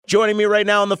Joining me right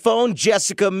now on the phone,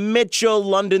 Jessica Mitchell,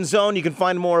 London's own. You can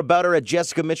find more about her at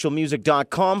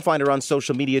jessicamitchellmusic.com. Find her on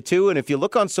social media, too. And if you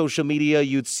look on social media,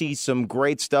 you'd see some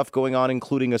great stuff going on,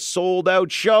 including a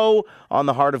sold-out show on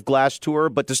the Heart of Glass tour.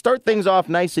 But to start things off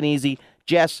nice and easy,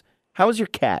 Jess, how is your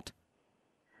cat?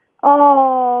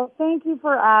 Oh, thank you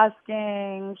for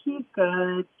asking. He's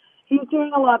good. He's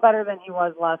doing a lot better than he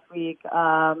was last week.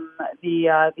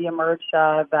 The Emerge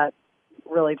vet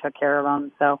really took care of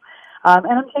him. So, and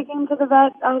I'm taking him to the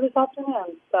vet this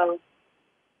afternoon.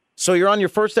 So you're on your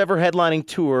first ever headlining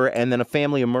tour, and then a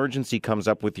family emergency comes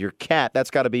up with your cat.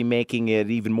 That's got to be making it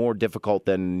even more difficult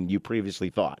than you previously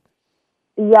thought.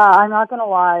 Yeah, I'm not going to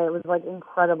lie. It was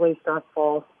incredibly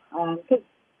stressful. Because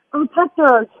pets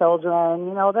are our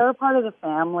children. They're a part of the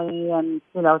family, and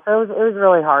so it was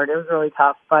really hard. It was really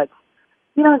tough, but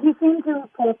he seemed to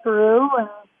pull through, and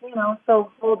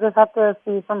so we'll just have to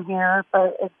see from here.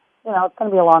 But it's it's going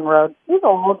to be a long road. He's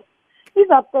old. He's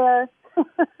up there.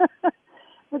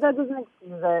 But that doesn't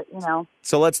excuse it,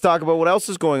 So let's talk about what else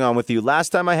is going on with you. Last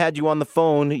time I had you on the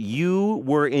phone, you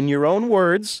were, in your own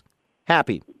words,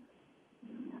 happy.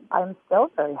 I'm still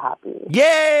very happy.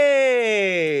 Yay!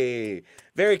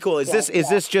 Very cool. Is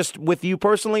this just with you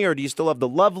personally, or do you still have the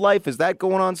love life? Is that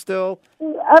going on still?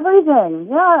 Everything.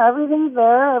 Yeah, everything's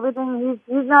there. Everything.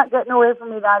 He's not getting away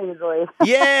from me that easily.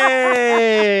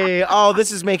 Yay! Oh,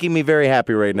 this is making me very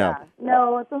happy right now. Yeah.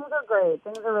 No, things are great.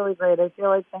 Things are really great. I feel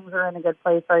like things are in a good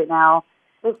place right now.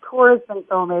 This tour has been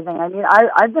so amazing. I mean,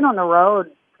 I've been on the road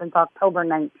since October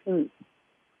 19th.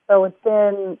 So it's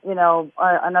been,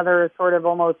 another sort of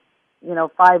almost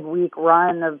 5-week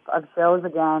run of shows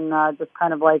again, just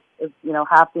kind of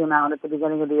half the amount at the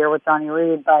beginning of the year with Johnny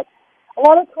Reed, but a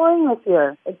lot of touring this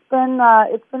year. It's been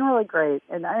really great,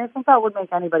 and I think that would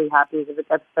make anybody happy because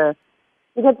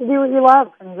you get to do what you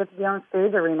love, and you get to be on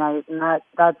stage every night, and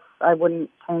that's I wouldn't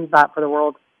change that for the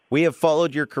world. We have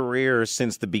followed your career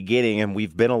since the beginning, and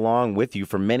we've been along with you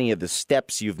for many of the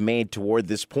steps you've made toward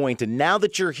this point, and now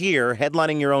that you're here,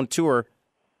 headlining your own tour,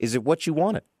 is it what you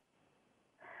wanted?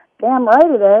 Damn right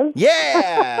it is.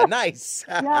 Yeah, nice.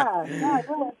 No,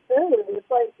 it's serious.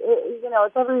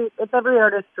 It's every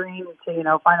artist's dream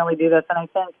to finally do this, and I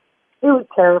think it was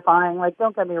terrifying.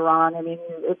 Don't get me wrong. I mean,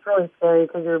 it's really scary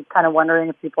because you're kind of wondering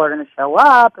if people are going to show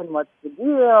up and what's the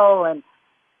deal, and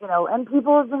and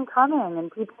people have been coming,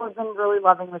 and people have been really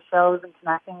loving the shows and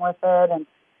connecting with it, and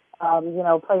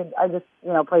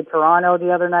played Toronto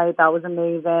the other night. That was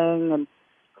amazing, and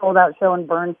sold out show in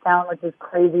Burnstown, which is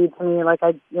crazy to me. I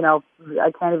can't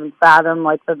even fathom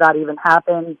that even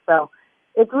happened. So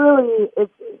it's really, you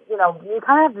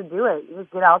kind of have to do it. You just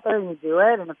get out there and you do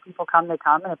it. And if people come, they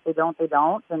come. And if they don't, they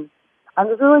don't. And I'm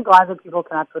just really glad that people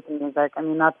connect with the music. I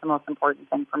mean, that's the most important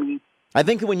thing for me. I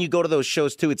think that when you go to those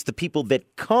shows too, it's the people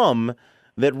that come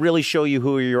that really show you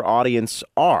who your audience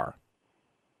are.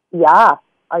 Yeah,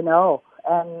 I know.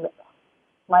 And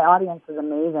my audience is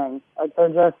amazing.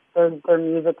 They're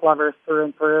music lovers through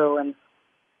and through, and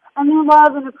they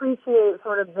love and appreciate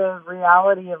sort of the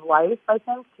reality of life, I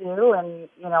think, too, and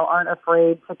aren't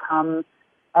afraid to come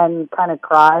and kind of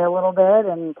cry a little bit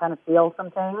and kind of feel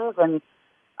some things. And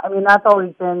I mean, that's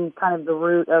always been kind of the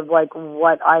root of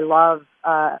what I love,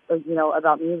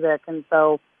 about music. And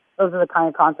so those are the kind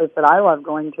of concerts that I love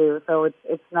going to. So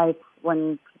it's nice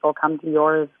when people come to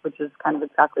yours, which is kind of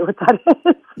exactly what that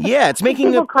is. Yeah, it's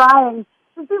making people crying.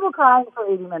 There's people crying for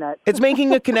 80 minutes. It's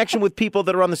making a connection with people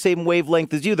that are on the same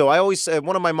wavelength as you, though. I always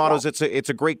one of my mottos. Yeah. It's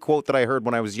a great quote that I heard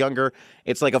when I was younger.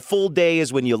 It's like a full day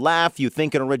is when you laugh, you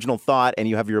think an original thought, and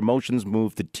you have your emotions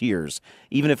move to tears.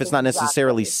 Even if it's not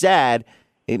necessarily sad,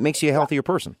 it makes you a healthier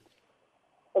person.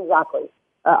 Exactly.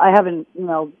 I haven't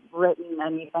written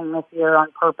anything this year on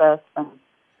purpose, and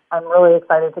I'm really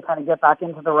excited to kind of get back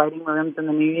into the writing rooms in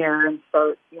the new year and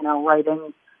start,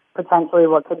 writing potentially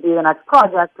what could be the next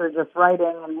project, or just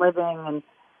writing and living, and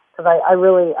because I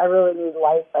really need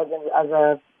life as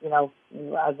a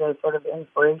sort of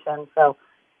inspiration. So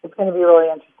it's going to be really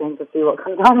interesting to see what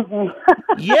comes out of me.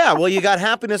 Yeah, well, you got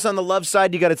happiness on the love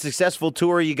side. You got a successful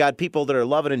tour. You got people that are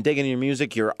loving and digging your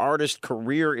music. Your artist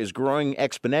career is growing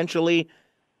exponentially.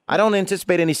 I don't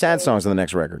anticipate any sad songs on the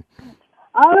next record.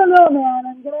 I don't know, man.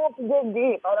 I'm going to have to dig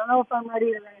deep. I don't know if I'm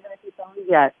ready to write any songs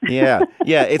yet. Yeah.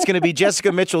 It's going to be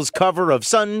Jessica Mitchell's cover of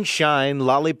Sunshine,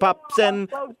 Lollipops, and...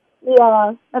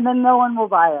 Yeah, and then no one will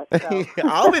buy it. So.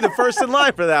 I'll be the first in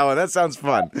line for that one. That sounds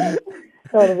fun.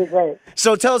 That'd be great.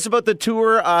 So tell us about the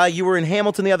tour. You were in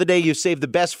Hamilton the other day. You saved the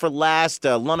best for last.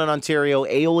 London, Ontario,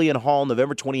 Aeolian Hall,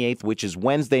 November 28th, which is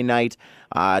Wednesday night.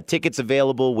 Tickets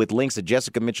available with links at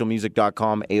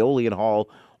jessicamitchellmusic.com, Aeolian Hall,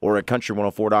 or at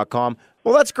country104.com.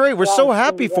 Well, that's great. We're so it's happy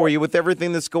gonna be for good. you with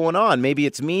everything that's going on. Maybe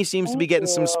It's Me seems to be Thank getting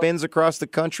some you. spins across the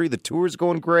country. The tour's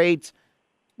going great.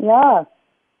 Yeah.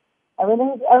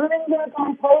 Everything's in its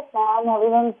own place, man.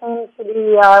 Everything seems to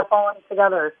be falling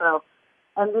together. So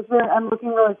I'm looking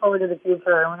really forward to the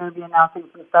future. We're going to be announcing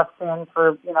some stuff soon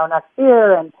for next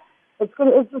year, and it's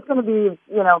just gonna be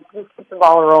just keep the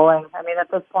ball rolling. I mean, at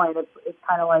this point, it's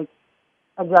kind of like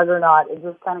a juggernaut. It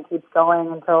just kind of keeps going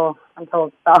until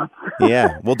it stops.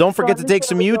 Yeah. Well, don't forget to take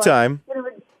some you time.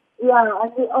 Yeah,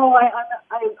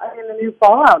 I mean, the new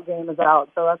Fallout game is out,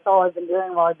 so that's all I've been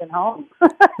doing while I've been home.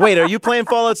 Wait, are you playing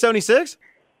Fallout 76?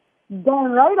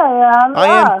 Damn right I am.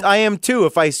 Yeah. I am too.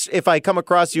 If I come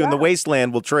across you in the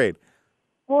wasteland, we'll trade.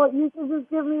 Well, you should just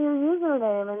give me your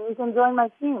username and you can join my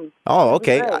team. Oh, That'd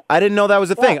be okay. great. I didn't know that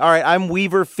was a thing. All right, I'm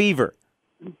Weaver Fever.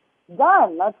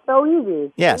 Done. That's so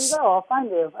easy. Yes. There you go. I'll find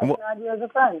you. I can add you as a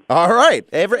friend. All right.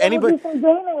 We'll Anybody? do some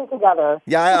gaming together.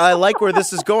 Yeah, I like where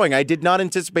this is going. I did not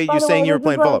anticipate By you the saying way, you were this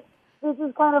playing is Fallout. This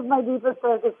is kind of my deepest,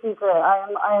 darkest secret.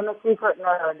 I am a secret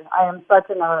nerd. I am such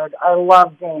a nerd. I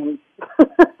love games.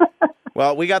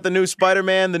 Well, we got the new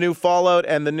Spider-Man, the new Fallout,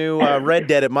 and the new Red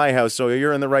Dead at my house, so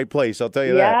you're in the right place. I'll tell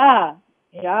you that.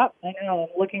 Yeah, I know.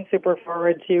 I'm looking super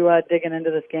forward to digging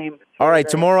into this game. All right,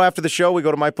 tomorrow after the show, we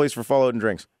go to my place for Fallout and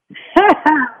drinks.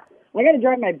 I got to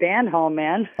drive my band home,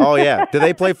 man. Oh, yeah. Do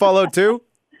they play Fallout too?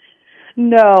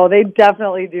 No, they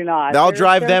definitely do not. I'll They're-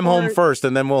 drive they're them home more- first,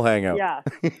 and then we'll hang out. Yeah,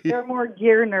 they're more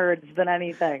gear nerds than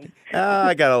anything.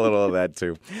 I got a little of that,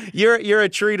 too. You're a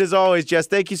treat as always, Jess.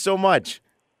 Thank you so much.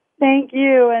 Thank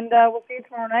you, and we'll see you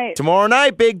tomorrow night. Tomorrow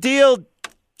night, big deal.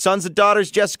 Sons and Daughters,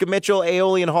 Jessica Mitchell,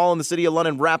 Aeolian Hall in the City of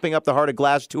London, wrapping up the Heart of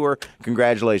Glass tour.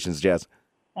 Congratulations, Jess.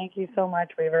 Thank you so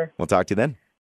much, Weaver. We'll talk to you then.